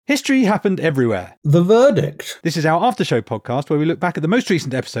History happened everywhere. The verdict. This is our after-show podcast where we look back at the most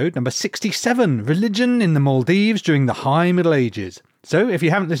recent episode, number 67, Religion in the Maldives during the High Middle Ages. So if you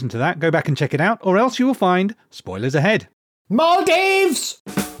haven't listened to that, go back and check it out, or else you will find spoilers ahead. Maldives!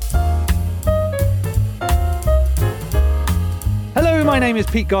 Hello, my name is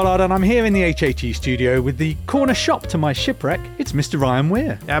Pete Gollard and I'm here in the HHE studio with the corner shop to my shipwreck. It's Mr. Ryan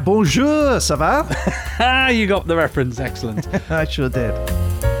Weir. Bonjour, ça va? Ah, you got the reference, excellent. I sure did.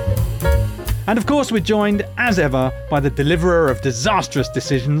 And of course we're joined, as ever, by the deliverer of disastrous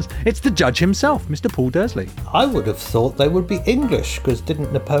decisions. It's the judge himself, Mr. Paul Dursley. I would have thought they would be English, because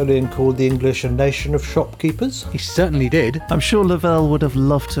didn't Napoleon call the English a nation of shopkeepers? He certainly did. I'm sure Lavelle would have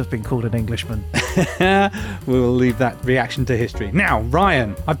loved to have been called an Englishman. We'll leave that reaction to history. Now,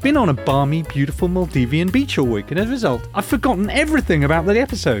 Ryan, I've been on a balmy, beautiful Maldivian beach all week, and as a result, I've forgotten everything about the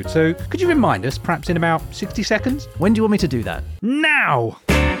episode. So could you remind us, perhaps in about 60 seconds? When do you want me to do that? Now!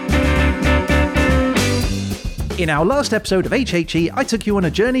 In our last episode of HHE, I took you on a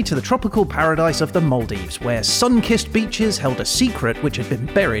journey to the tropical paradise of the Maldives, where sun-kissed beaches held a secret which had been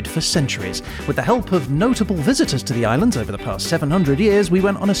buried for centuries. With the help of notable visitors to the islands over the past 700 years, we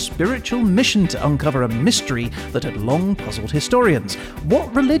went on a spiritual mission to uncover a mystery that had long puzzled historians.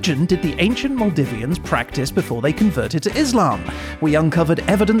 What religion did the ancient Maldivians practice before they converted to Islam? We uncovered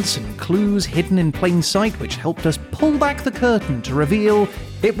evidence and clues hidden in plain sight which helped us pull back the curtain to reveal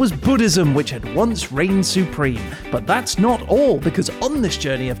it was Buddhism which had once reigned supreme. But that's not all, because on this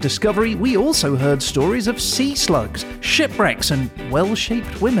journey of discovery, we also heard stories of sea slugs, shipwrecks and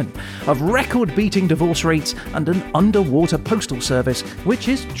well-shaped women, of record-beating divorce rates and an underwater postal service, which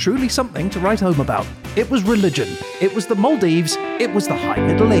is truly something to write home about. It was religion, it was the Maldives, it was the High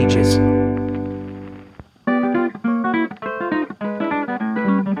Middle Ages.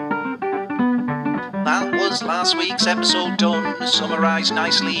 That was last week's episode done, summarised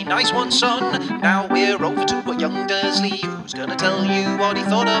nicely, nice one son. Now we're over to young Dursley, who's gonna tell you what he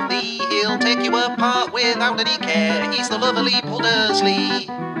thought of thee. He'll take you apart without any care, he's the lovely Paul Dursley,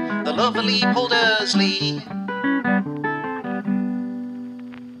 the lovely Paul Dursley.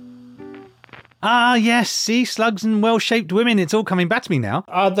 Ah, yes, sea slugs and well-shaped women. It's all coming back to me now.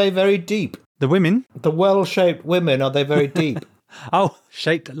 Are they very deep? The women? The well-shaped women, are they very deep? Oh,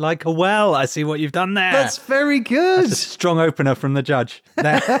 shaped like a well. I see what you've done there. That's very good. That's a strong opener from the judge.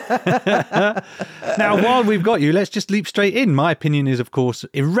 Now, while we've got you, let's just leap straight in. My opinion is, of course,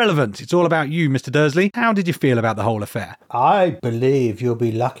 irrelevant. It's all about you, Mr. Dursley. How did you feel about the whole affair? I believe you'll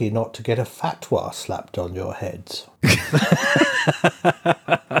be lucky not to get a fatwa slapped on your heads.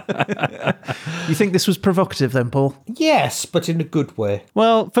 You think this was provocative then, Paul? Yes, but in a good way.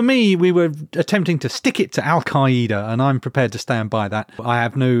 Well, for me, we were attempting to stick it to Al-Qaeda, and I'm prepared to stand by that. I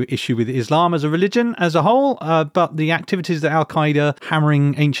have no issue with Islam as a religion as a whole, but the activities that Al-Qaeda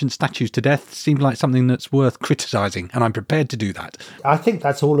hammering ancient statues to death seem like something that's worth criticising, and I'm prepared to do that. I think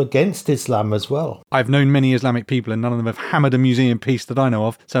that's all against Islam as well. I've known many Islamic people, and none of them have hammered a museum piece that I know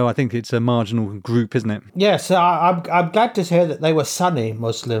of, so I think it's a marginal group, isn't it? Yes, I'm glad to hear that they were Sunni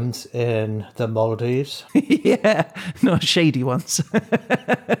Muslims in the Maldives. Yeah, not shady ones.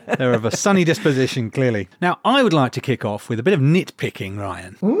 They're of a sunny disposition, clearly. Now, I would like to kick off with a bit of nitpicking,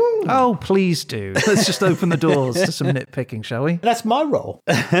 Ryan. Oh, please do. Let's just open the doors to some nitpicking, shall we? That's my role.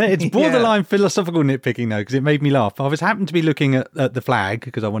 It's borderline philosophical nitpicking, though, because it made me laugh. I was happened to be looking at the flag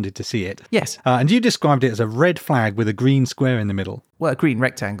because I wanted to see it. Yes. And you described it as a red flag with a green square in the middle. Well, a green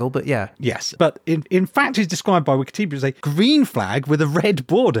rectangle, but yeah. Yes, but in fact it's described by Wikipedia as a green flag with a red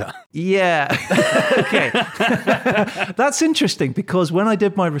border. Yeah. Okay. That's interesting, because when I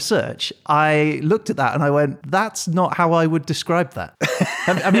did my research, I looked at that and I went, that's not how I would describe that.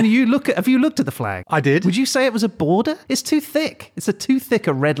 I mean, have you looked at the flag? I did. Would you say it was a border? It's too thick. It's too thick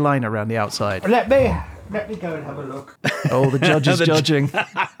a red line around the outside. Let me go and have a look. Oh, the judge is judging.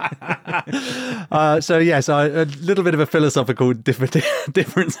 So yes, a little bit of a philosophical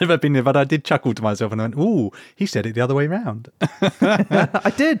difference of opinion, but I did chuckle to myself and I went, ooh, he said it the other way round.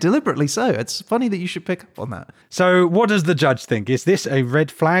 I did, deliberately so. It's funny that you should pick up on that. So what does the judge think? Is this a red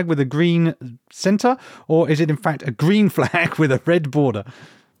flag with a green centre, or is it in fact a green flag with a red border?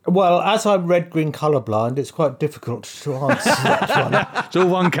 Well, as I'm red-green colourblind, it's quite difficult to answer that one. It's all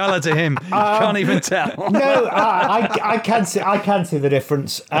one colour to him. Can't even tell. No, I can see the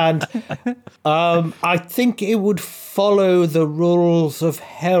difference, and I think it would follow the rules of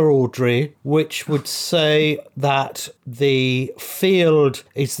heraldry, which would say that the field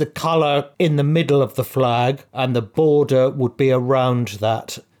is the colour in the middle of the flag, and the border would be around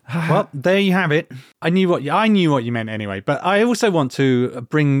that. Well, there you have it. I knew what you meant anyway, but I also want to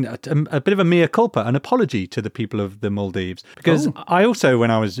bring a bit of a mea culpa, an apology to the people of the Maldives, because I also,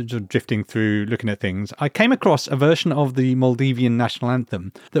 when I was drifting through looking at things, I came across a version of the Maldivian national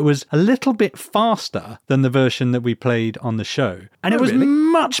anthem that was a little bit faster than the version that we played on the show, and it was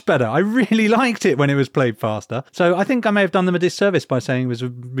much better. I really liked it when it was played faster. So I think I may have done them a disservice by saying it was a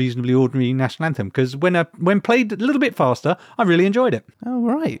reasonably ordinary national anthem, because when played a little bit faster, I really enjoyed it. Oh,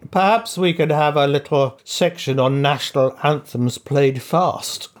 right. Perhaps we could have a little section on national anthems played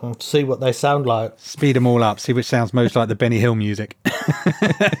fast and see what they sound like. Speed them all up, see which sounds most like the Benny Hill music.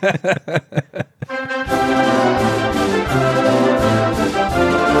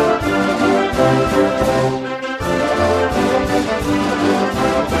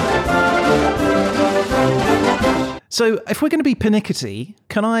 So if we're going to be pernickety,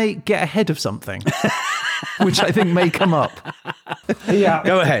 can I get ahead of something? Which I think may come up. Yeah.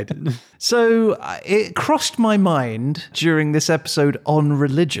 Go ahead. So it crossed my mind during this episode on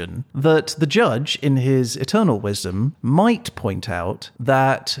religion that the judge, in his eternal wisdom, might point out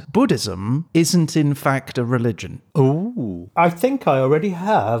that Buddhism isn't in fact a religion. Ooh. I think I already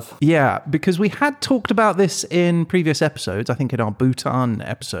have. Yeah, because we had talked about this in previous episodes, I think in our Bhutan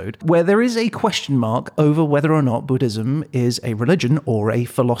episode, where there is a question mark over whether or not Buddhism is a religion or a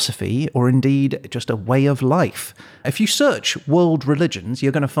philosophy or indeed just a way of life. If you search world religions,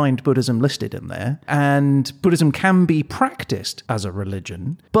 you're going to find Buddhism listed in there, and Buddhism can be practiced as a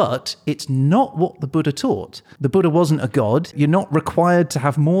religion, but it's not what the Buddha taught. The Buddha wasn't a god. You're not required to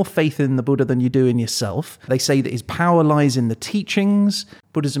have more faith in the Buddha than you do in yourself. They say that his power lies in the teachings.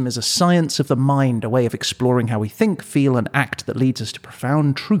 Buddhism is a science of the mind, a way of exploring how we think, feel, and act that leads us to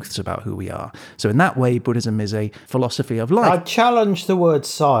profound truths about who we are. So in that way, Buddhism is a philosophy of life. I challenge the word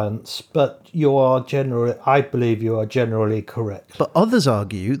science, but I believe you are generally correct. But others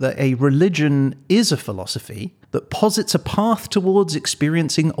argue that a religion is a philosophy that posits a path towards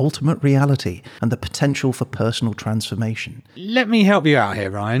experiencing ultimate reality and the potential for personal transformation. Let me help you out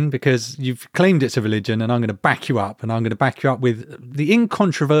here, Ryan, because you've claimed it's a religion, and I'm going to back you up. And I'm going to back you up with the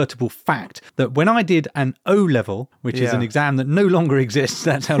incontrovertible fact that when I did an O-level, which is an exam that no longer exists,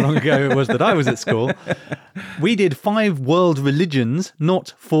 that's how long ago it was that I was at school, we did 5 world religions,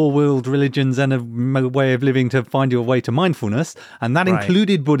 not 4 world religions and a way of living to find your way to mindfulness. And that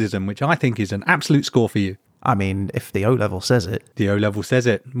included Buddhism, which I think is an absolute score for you. I mean, if the O-level says it. The O-level says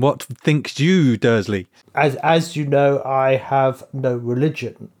it. What thinks you, Dursley? As you know, I have no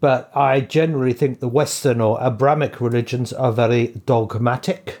religion, but I generally think the Western or Abrahamic religions are very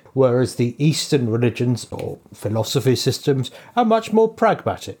dogmatic, whereas the Eastern religions or philosophy systems are much more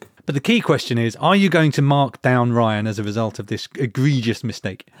pragmatic. But the key question is, are you going to mark down Ryan as a result of this egregious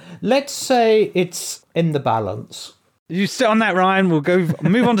mistake? Let's say it's in the balance. You sit on that, Ryan. We'll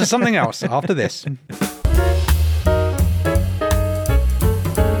move on to something else after this.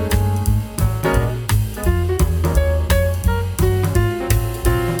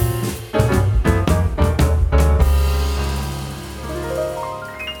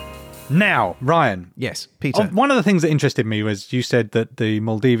 Now, Ryan. Yes, Peter. One of the things that interested me was you said that the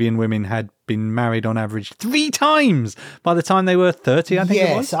Maldivian women had been married on average 3 times by the time they were 30, I think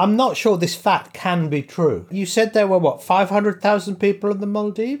it was. Yes, I'm not sure this fact can be true. You said there were, 500,000 people in the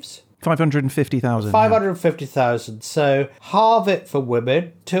Maldives? 550,000. 550,000. So halve it for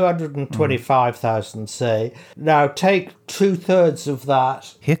women, 225,000, say. Now take 2/3 of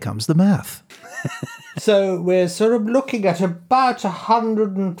that. Here comes the math. So we're sort of looking at about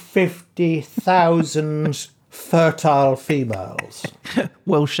 150,000 fertile females.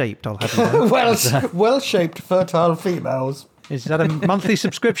 Well-shaped, I'll have you know. Well-shaped fertile females. Is that a monthly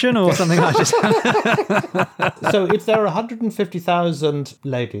subscription or something like this? So if there are 150,000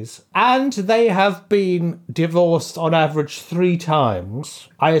 ladies and they have been divorced on average 3 times,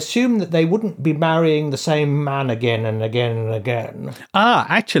 I assume that they wouldn't be marrying the same man again and again and again.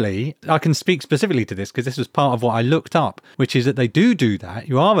 Actually, I can speak specifically to this because this was part of what I looked up, which is that they do that.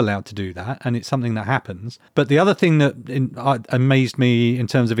 You are allowed to do that, and it's something that happens. But the other thing that amazed me in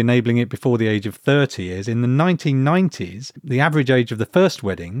terms of enabling it before the age of 30 is in the 1990s, the average age of the first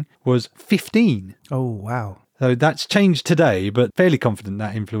wedding was 15. Oh, wow. So that's changed today, but fairly confident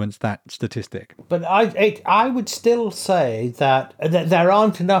that influenced that statistic. But I would still say that there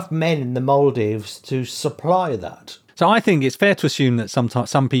aren't enough men in the Maldives to supply that. So I think it's fair to assume that sometimes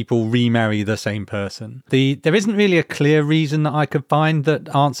some people remarry the same person. There isn't really a clear reason that I could find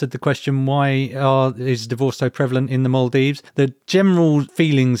that answered the question, why is divorce so prevalent in the Maldives? The general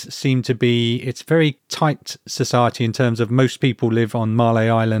feelings seem to be it's very tight society in terms of most people live on Malay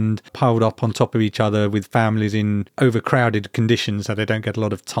Island, piled up on top of each other with families in overcrowded conditions, so they don't get a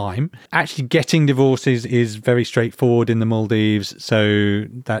lot of time. Actually getting divorces is very straightforward in the Maldives, so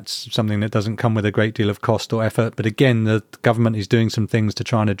that's something that doesn't come with a great deal of cost or effort. But again, the government is doing some things to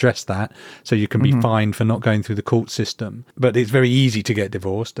try and address that, so you can be fined for not going through the court system. But it's very easy to get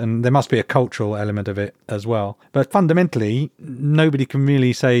divorced, and there must be a cultural element of it as well. But fundamentally, nobody can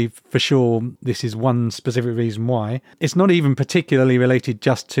really say for sure this is one specific reason why. It's not even particularly related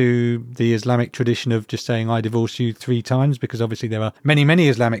just to the Islamic tradition of just saying I divorce you 3 times, because obviously there are many, many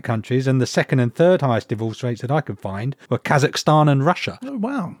Islamic countries, and the second and third highest divorce rates that I could find were Kazakhstan and Russia. Oh,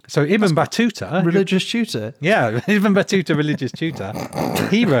 wow. So Ibn Battuta... Religious tutor. Yeah, Ibn Battuta, religious tutor.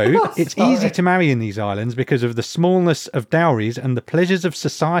 He wrote, it's easy to marry in these islands because of the smallness of dowries and the pleasures of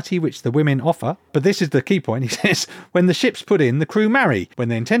society which the women offer. But this is the key point. He says, when the ships put in, the crew marry. When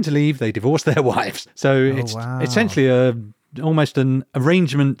they intend to leave, they divorce their wives. So it's essentially almost an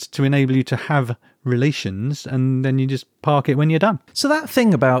arrangement to enable you to have relations, and then you just park it when you're done. So that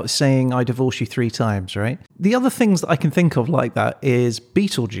thing about saying I divorce you 3 times, right? The other things that I can think of like that is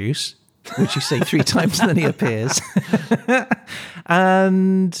Beetlejuice, which you say 3 times and then he appears.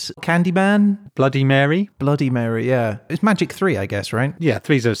 And Candyman. Bloody Mary, yeah. It's Magic 3, I guess, right? Yeah,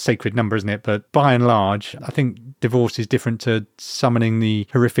 3's a sacred number, isn't it? But by and large, I think divorce is different to summoning the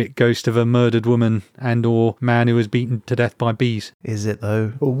horrific ghost of a murdered woman and or man who was beaten to death by bees. Is it,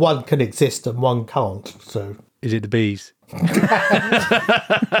 though? Well, one can exist and one can't, so... Is it the bees?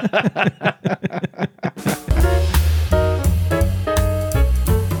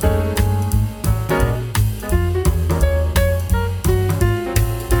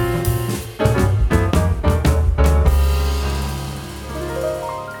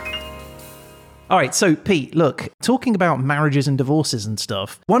 All right, so Pete, look, talking about marriages and divorces and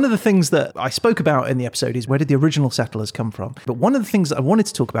stuff, one of the things that I spoke about in the episode is where did the original settlers come from? But one of the things that I wanted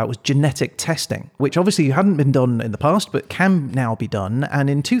to talk about was genetic testing, which obviously hadn't been done in the past, but can now be done. And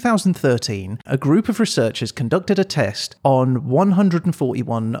in 2013, a group of researchers conducted a test on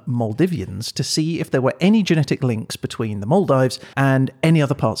 141 Maldivians to see if there were any genetic links between the Maldives and any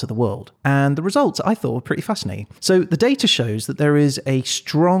other parts of the world. And the results I thought were pretty fascinating. So the data shows that there is a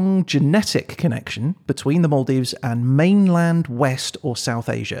strong genetic connection between the Maldives and mainland West or South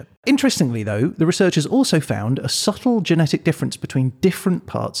Asia. Interestingly, though, the researchers also found a subtle genetic difference between different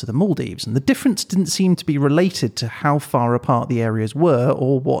parts of the Maldives, and the difference didn't seem to be related to how far apart the areas were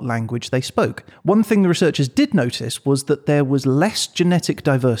or what language they spoke. One thing the researchers did notice was that there was less genetic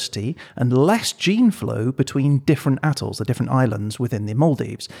diversity and less gene flow between different atolls, the different islands within the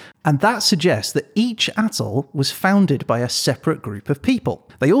Maldives. And that suggests that each atoll was founded by a separate group of people.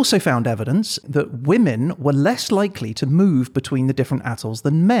 They also found evidence that women were less likely to move between the different atolls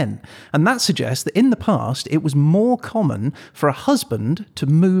than men. And that suggests that in the past, it was more common for a husband to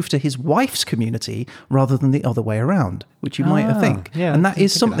move to his wife's community rather than the other way around, which you might think. Yeah, and that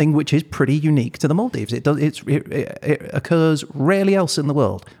is something which is pretty unique to the Maldives. It occurs rarely else in the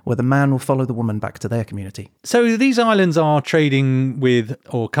world where the man will follow the woman back to their community. So these islands are trading with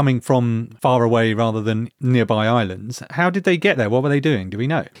or coming from far away rather than nearby islands. How did they get there? What were they doing? Do we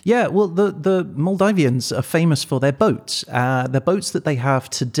know? Yeah, well, the Maldivians are famous for their boats. The boats that they have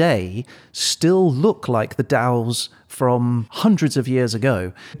today still look like the dhows from hundreds of years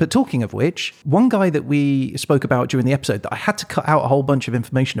ago. But talking of which, one guy that we spoke about during the episode that I had to cut out a whole bunch of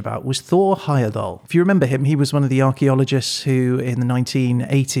information about was Thor Heyerdahl. If you remember him, he was one of the archaeologists who in the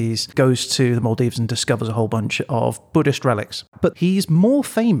 1980s goes to the Maldives and discovers a whole bunch of Buddhist relics. But he's more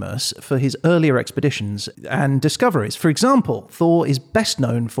famous for his earlier expeditions and discoveries. For example, Thor is best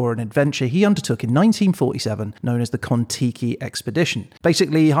known for an adventure he undertook in 1947 known as the Kon-Tiki expedition.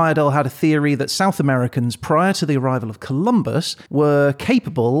 Basically, Heyerdahl had a theory that South Americans prior to the arrival of Columbus were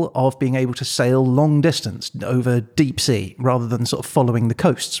capable of being able to sail long distance over deep sea rather than sort of following the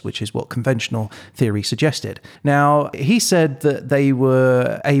coasts, which is what conventional theory suggested. Now, he said that they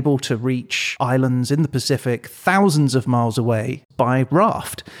were able to reach islands in the Pacific thousands of miles away by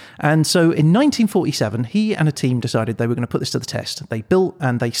raft. And so in 1947, he and a team decided they were going to put this to the test. They built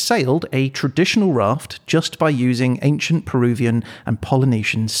and they sailed a traditional raft just by using ancient Peruvian and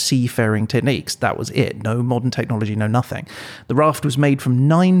Polynesian seafaring techniques. That was it. No modern technology technology, no nothing. The raft was made from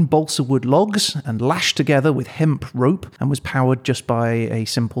 9 balsa wood logs and lashed together with hemp rope and was powered just by a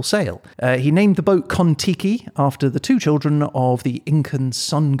simple sail. He named the boat Kon-Tiki after the 2 children of the Incan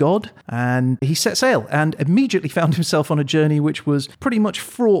sun god, and he set sail and immediately found himself on a journey which was pretty much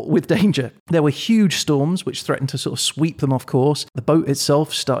fraught with danger. There were huge storms which threatened to sort of sweep them off course. The boat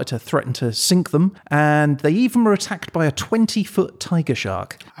itself started to threaten to sink them, and they even were attacked by a 20-foot tiger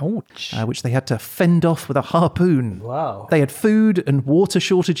shark. Ouch. Which they had to fend off with a harpoon. Wow. They had food and water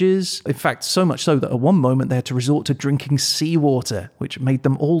shortages. In fact, so much so that at one moment they had to resort to drinking seawater, which made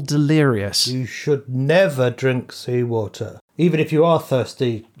them all delirious. You should never drink seawater. Even if you are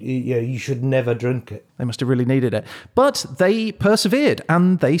thirsty, you should never drink it. They must have really needed it. But they persevered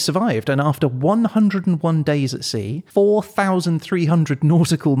and they survived. And after 101 days at sea, 4,300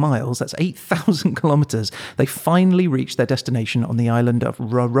 nautical miles, that's 8,000 kilometers, they finally reached their destination on the island of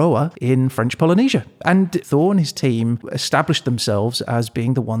Raroa in French Polynesia. And Thor and his team established themselves as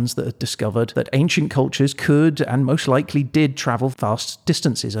being the ones that had discovered that ancient cultures could and most likely did travel vast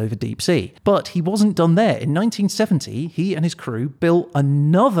distances over deep sea. But he wasn't done there. In 1970, he and his crew built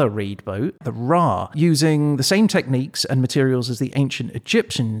another reed boat, the Ra, using the same techniques and materials as the ancient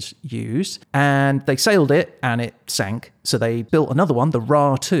Egyptians used, and they sailed it and it sank. So they built another one, the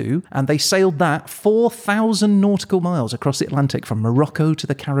Ra 2, and they sailed that 4,000 nautical miles across the Atlantic from Morocco to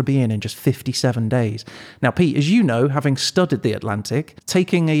the Caribbean in just 57 days. Now, Pete, as you know, having studied the Atlantic,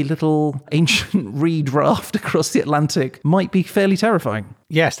 taking a little ancient reed raft across the Atlantic might be fairly terrifying.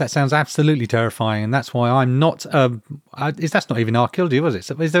 Yes, that sounds absolutely terrifying, and that's why I'm not. That's not even archaeology, was it?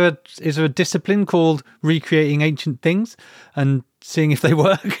 So is there a discipline called recreating ancient things and seeing if they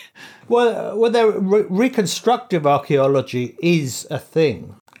work? Well, reconstructive archaeology is a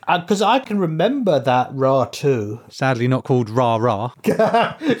thing. Because I can remember that Ra 2. Sadly, not called Ra.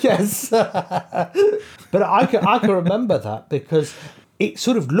 Yes. But I can remember that because it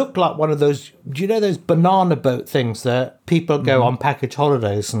sort of looked like one of those, do you know those banana boat things that people go on package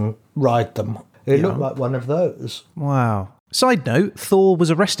holidays and ride them? It looked like one of those. Wow. Side note, Thor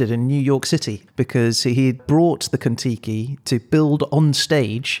was arrested in New York City because he had brought the Kon-Tiki to build on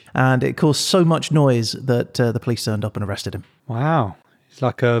stage, and it caused so much noise that the police turned up and arrested him. Wow. It's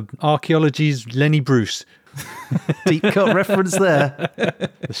like archaeology's Lenny Bruce. Deep cut reference there.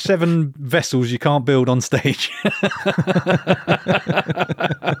 The 7 vessels you can't build on stage.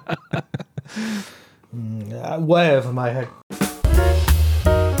 Way over my head.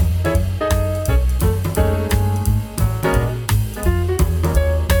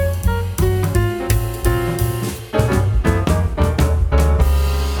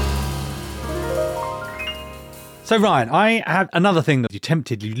 So, Ryan, I have another thing that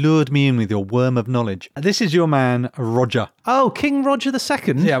you lured me in with your worm of knowledge. This is your man, Roger. Oh, King Roger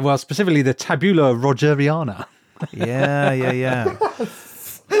II? Yeah, well, specifically the Tabula Rogeriana. Yeah.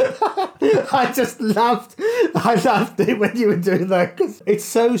 I loved it when you were doing that because it's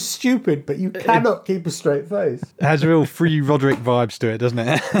so stupid, but you cannot keep a straight face. It has real Free Roderick vibes to it, doesn't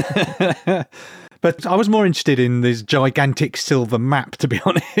it? But I was more interested in this gigantic silver map, to be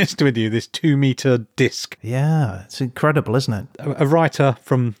honest with you, this 2-meter disc. Yeah, it's incredible, isn't it? A writer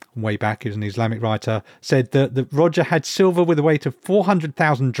from way back, he was an Islamic writer, said that Roger had silver with a weight of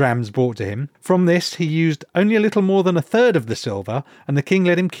 400,000 drams brought to him. From this, he used only a little more than a third of the silver, and the king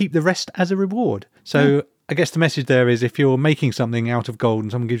let him keep the rest as a reward. So I guess the message there is if you're making something out of gold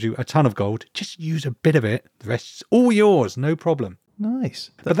and someone gives you a ton of gold, just use a bit of it. The rest's all yours, no problem. Nice.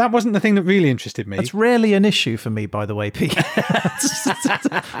 But that wasn't the thing that really interested me. That's rarely an issue for me, by the way, Pete.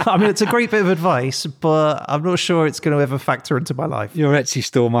 I mean, it's a great bit of advice, but I'm not sure it's going to ever factor into my life. Your Etsy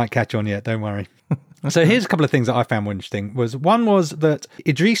store might catch on yet, don't worry. So here's a couple of things that I found interesting. One was that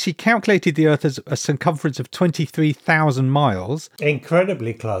Idrisi calculated the Earth as a circumference of 23,000 miles.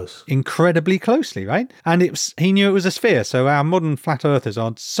 Incredibly close. Incredibly closely, right? And he knew it was a sphere. So our modern flat earthers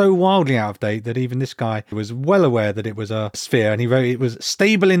are so wildly out of date that even this guy was well aware that it was a sphere. And he wrote it was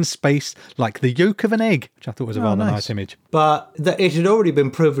stable in space like the yolk of an egg, which I thought was a rather nice image. But it had already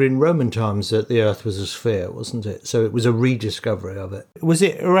been proven in Roman times that the Earth was a sphere, wasn't it? So it was a rediscovery of it. Was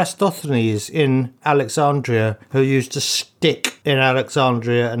it Eratosthenes in Alexandria who used a stick in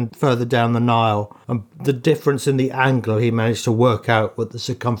Alexandria and further down the Nile, and the difference in the angle he managed to work out what the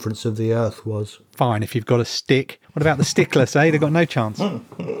circumference of the Earth was? Fine, if you've got a stick. What about the sticklers, eh? They've got no chance.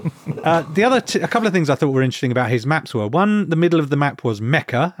 The other a couple of things I thought were interesting about his maps were, one, the middle of the map was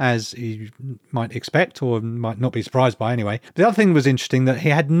Mecca, as you might expect, or might not be surprised by anyway. The other thing was interesting that he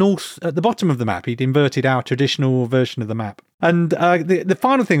had north at the bottom of the map. He'd inverted our traditional version of the map. And the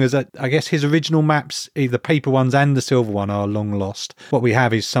final thing was that I guess his original maps, the paper ones and the silver one, are long lost. What we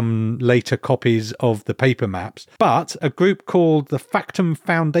have is some later copies of the paper maps. But a group called the Factum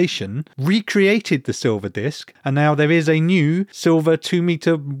Foundation recreated the silver disc, and now there is a new silver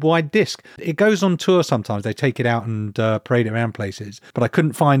 2-meter wide disc. It goes on tour sometimes. They take it out and parade it around places. But I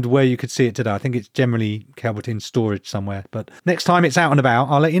couldn't find where you could see it today. I think it's generally kept in storage somewhere. But next time it's out and about,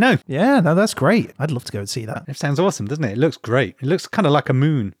 I'll let you know. Yeah, no, that's great. I'd love to go and see that. It sounds awesome, doesn't it? It looks great. It looks kind of like a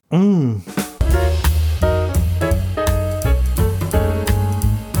moon.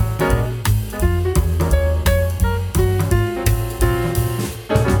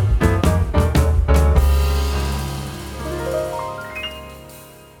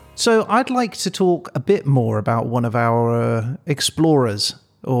 So I'd like to talk a bit more about one of our explorers,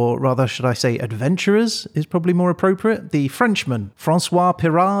 or rather, should I say adventurers is probably more appropriate, the Frenchman, Francois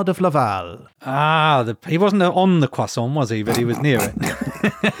Pirard of Laval. He wasn't on the croissant, was he? But he was near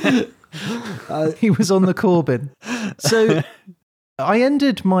it. He was on the Corbin. So I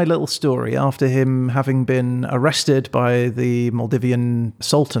ended my little story after him having been arrested by the Maldivian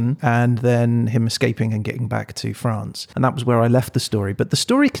Sultan and then him escaping and getting back to France. And that was where I left the story. But the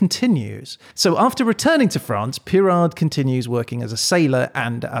story continues. So after returning to France, Pirard continues working as a sailor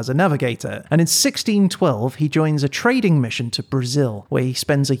and as a navigator. And in 1612, he joins a trading mission to Brazil, where he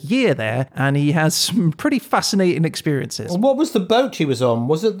spends a year there and he has some pretty fascinating experiences. Well, what was the boat he was on?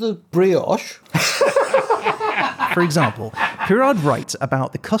 Was it the Brioche? For example, Pirard writes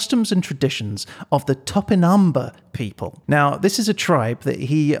about the customs and traditions of the Tupinamba people. Now, this is a tribe that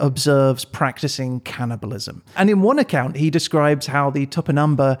he observes practicing cannibalism. And in one account, he describes how the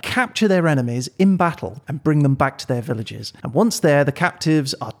Tupinamba capture their enemies in battle and bring them back to their villages. And once there, the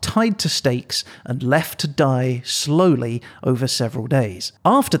captives are tied to stakes and left to die slowly over several days.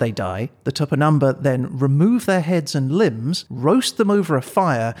 After they die, the Tupinamba then remove their heads and limbs, roast them over a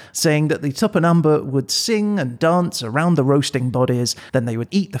fire, saying that the Tupinamba would sing and dance around the roasting bodies, then they would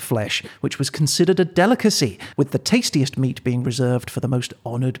eat the flesh, which was considered a delicacy, with the tastiest meat being reserved for the most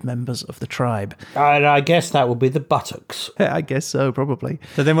honoured members of the tribe. And I guess that would be the buttocks. I guess so, probably.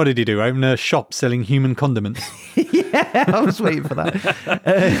 So then what did he do? Open a shop selling human condiments? Yeah, I was waiting for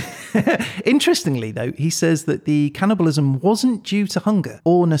that. Interestingly, though, he says that the cannibalism wasn't due to hunger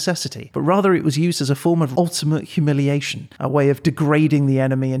or necessity, but rather it was used as a form of ultimate humiliation, a way of degrading the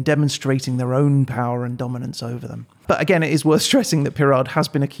enemy and demonstrating their own power and dominance over them. But again, it is worth stressing that Pirard has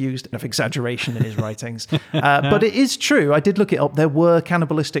been accused of exaggeration in his writings. But it is true. I did look it up. There were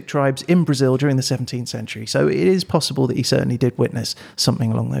cannibalistic tribes in Brazil during the 17th century. So it is possible that he certainly did witness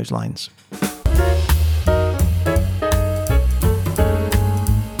something along those lines.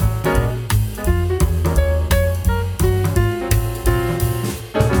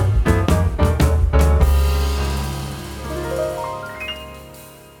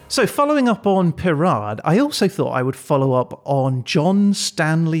 So following up on Pirard, I also thought I would follow up on John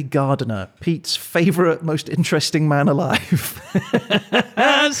Stanley Gardiner, Pete's favourite, most interesting man alive.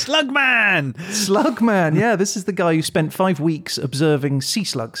 Slugman! Slugman, yeah. This is the guy who spent 5 weeks observing sea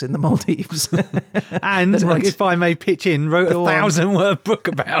slugs in the Maldives. And, if I may pitch in, wrote a 1,000-word book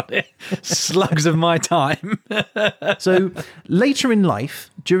about it. Slugs of my time. So later in life,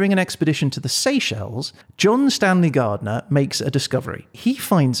 during an expedition to the Seychelles, John Stanley Gardiner makes a discovery. He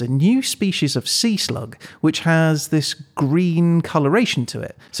finds a new species of sea slug which has this green coloration to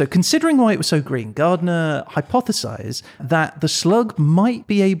it. So considering why it was so green, Gardiner hypothesized that the slug might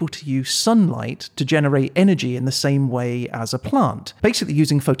be able to use sunlight to generate energy in the same way as a plant, basically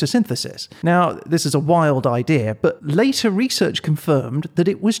using photosynthesis. Now, this is a wild idea, but later research confirmed that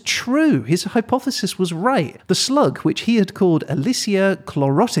it was true. His hypothesis was right. The slug, which he had called Alicia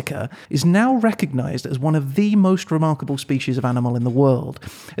chlorotica, is now recognized as one of the most remarkable species of animal in the world.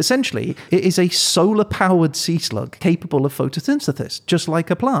 Essentially, it is a solar-powered sea slug capable of photosynthesis, just like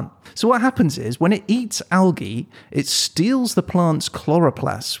a plant. So what happens is, when it eats algae, it steals the plant's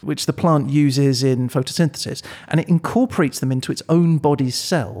chloroplasts, which the plant uses in photosynthesis, and it incorporates them into its own body's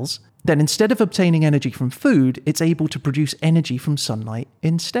cells. Then instead of obtaining energy from food, it's able to produce energy from sunlight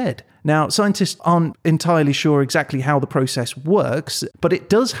instead. Now, scientists aren't entirely sure exactly how the process works, but it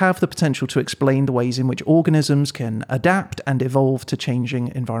does have the potential to explain the ways in which organisms can adapt and evolve to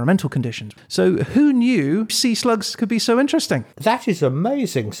changing environmental conditions. So who knew sea slugs could be so interesting? That is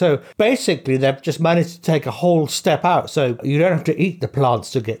amazing. So basically, they've just managed to take a whole step out. So you don't have to eat the plants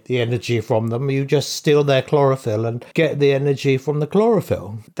to get the energy from them. You just steal their chlorophyll and get the energy from the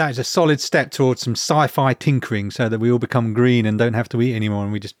chlorophyll. That is a solid step towards some sci-fi tinkering so that we all become green and don't have to eat anymore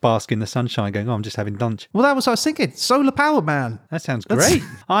and we just bask bask in the sunshine going, oh, I'm just having lunch. Well, that was what I was thinking. Solar powered, man. That sounds great.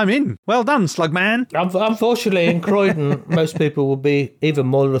 I'm in. Well done, Slugman. Unfortunately, in Croydon, most people will be even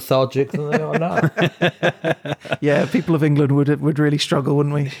more lethargic than they are now. Yeah, people of England would really struggle,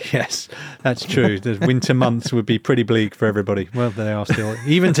 wouldn't we? Yes, that's true. The winter months would be pretty bleak for everybody. Well, they are still,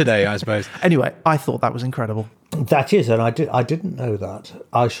 even today, I suppose. Anyway, I thought that was incredible. That is, and I didn't know that.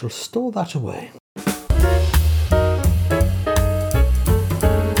 I shall store that away.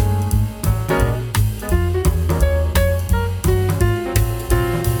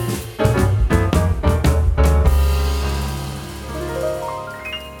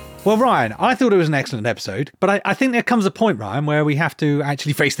 Well, Ryan, I thought it was an excellent episode, but I think there comes a point, Ryan, where we have to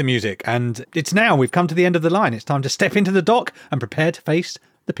actually face the music. And it's now. We've come to the end of the line. It's time to step into the dock and prepare to face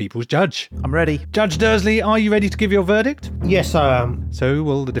the people's judge. I'm ready. Judge Dursley, are you ready to give your verdict? Yes, I am. So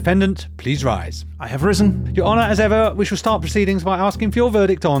will the defendant please rise? I have risen. Your Honour, as ever, we shall start proceedings by asking for your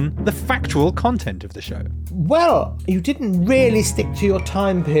verdict on the factual content of the show. Well, you didn't really stick to your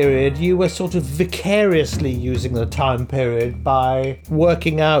time period. You were sort of vicariously using the time period by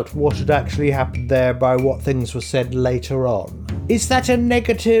working out what had actually happened there by what things were said later on. Is that a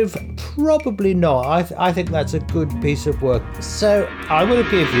negative? Probably not. I think that's a good piece of work. So I will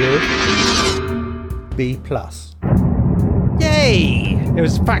give you B+. Yay! It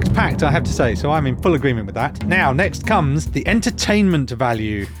was fact-packed, I have to say, so I'm in full agreement with that. Now, next comes the entertainment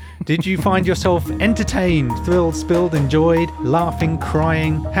value. Did you find yourself entertained, thrilled, spilled, enjoyed, laughing,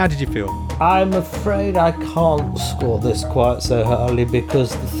 crying? How did you feel? I'm afraid I can't score this quite so highly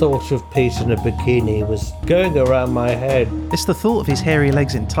because the thought of Pete in a bikini was going around my head. It's the thought of his hairy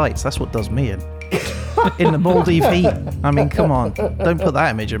legs in tights. That's what does me in. In the Maldive heat. I mean, come on. Don't put that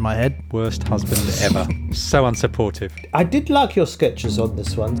image in my head. Worst husband ever. So unsupportive. I did like your sketches on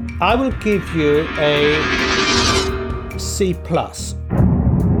this one. I will give you a C+.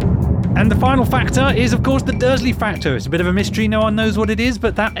 And the final factor is, of course, the Dursley factor. It's a bit of a mystery. No one knows what it is,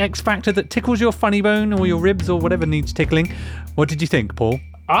 but that X factor that tickles your funny bone or your ribs or whatever needs tickling. What did you think, Paul?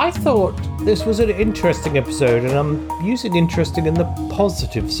 I thought this was an interesting episode, and I'm using interesting in the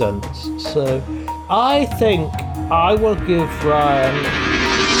positive sense. So I think I will give Ryan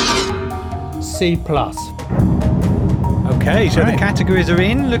C+. Okay, so the categories are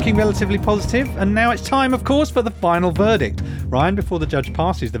in, looking relatively positive, and now it's time, of course, for the final verdict. Ryan, before the judge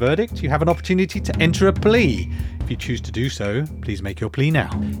passes the verdict, you have an opportunity to enter a plea. If you choose to do so, please make your plea now.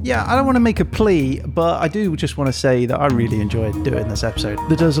 Yeah, I don't want to make a plea, but I do just want to say that I really enjoyed doing this episode.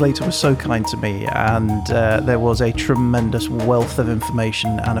 The Durslator was so kind to me, and there was a tremendous wealth of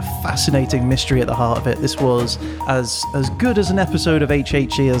information and a fascinating mystery at the heart of it. This was as good as an episode of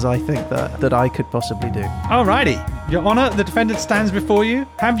HHE as I think that I could possibly do. Alrighty. Your Honour, the defendant stands before you.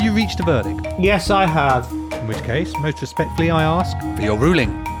 Have you reached a verdict? Yes, I have. In which case, most respectfully, I ask for your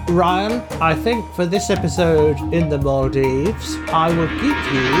ruling. Ryan, I think for this episode in the Maldives, I will give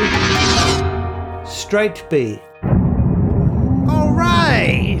you straight B. All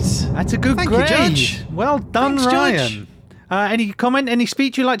right. That's a good Thank grade. you, Judge. Well done, Thanks, Ryan. Judge. Any comment, any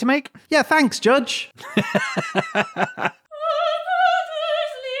speech you'd like to make? Yeah, thanks, Judge.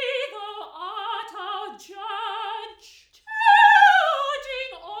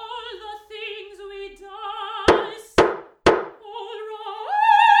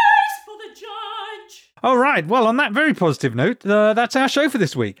 All right. Well, on that very positive note, that's our show for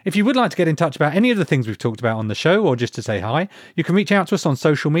this week. If you would like to get in touch about any of the things we've talked about on the show or just to say hi, you can reach out to us on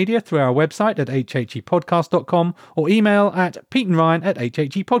social media through our website at hhepodcast.com or email at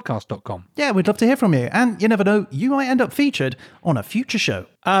peteandryan@hhepodcast.com. Yeah, we'd love to hear from you. And you never know, you might end up featured on a future show.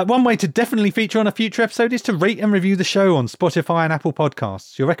 One way to definitely feature on a future episode is to rate and review the show on Spotify and Apple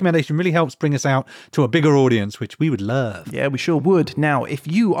Podcasts. Your recommendation really helps bring us out to a bigger audience, which we would love. Yeah, we sure would. Now, if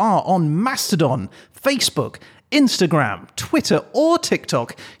you are on Mastodon, Facebook, Instagram, Twitter, or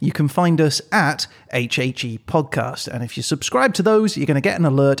TikTok, you can find us at HHE Podcast. And if you subscribe to those, you're going to get an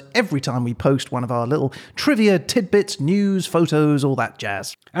alert every time we post one of our little trivia, tidbits, news, photos, all that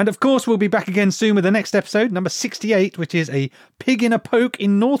jazz. And of course, we'll be back again soon with the next episode, number 68, which is a pig in a poke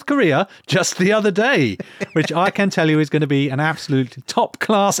in North Korea just the other day, which I can tell you is going to be an absolute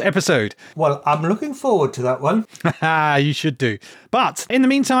top-class episode. Well, I'm looking forward to that one. You should do. But in the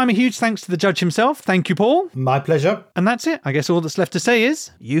meantime, a huge thanks to the judge himself. Thank you, Paul. My pleasure. And that's it. I guess all that's left to say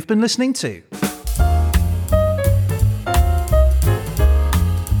is... You've been listening to...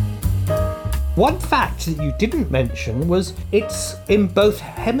 One fact that you didn't mention was it's in both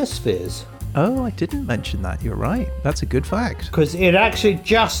hemispheres. Oh, I didn't mention that. You're right. That's a good fact. Because it actually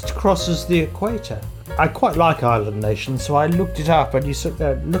just crosses the equator. I quite like island nations, so I looked it up, and you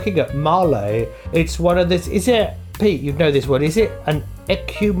looking at Mali, it's one of this. Is it Pete, you'd know this one. Is it an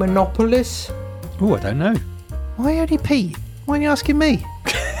ecumenopolis? Oh, I don't know. Why only Pete? Why are you asking me?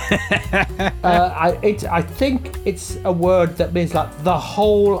 I think it's a word that means like the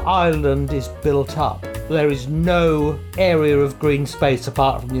whole island is built up. There is no area of green space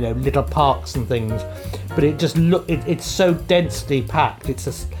apart from, little parks and things. But it just it's so densely packed.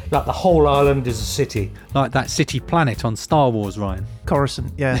 It's like the whole island is a city. Like that city planet on Star Wars, Ryan.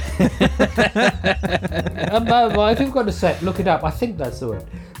 Coruscant, yeah. If you've got a sec, look it up. I think that's the word.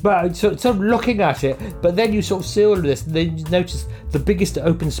 But sort of looking at it, but then you sort of see all of this, and then you notice the biggest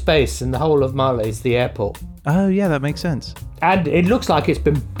open space in the whole of Male is the airport. Oh, yeah, that makes sense. And it looks like it's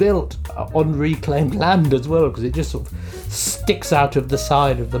been built on reclaimed land as well, because it just sort of sticks out of the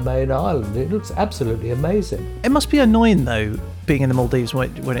side of the main island. It looks absolutely amazing. It must be annoying, though, being in the Maldives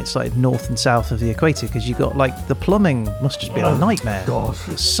when it's like north and south of the equator, because you've got like the plumbing must just be a nightmare. God.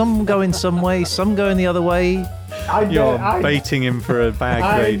 Some going some way, some going the other way. You're baiting him for a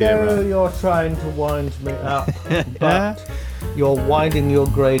bad grade here, I know Ryan. you're trying to wind me up, but you're winding your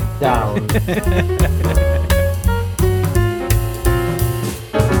grade down.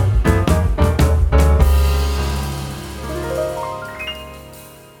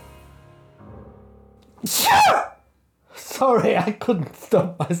 Sorry, I couldn't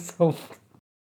stop myself.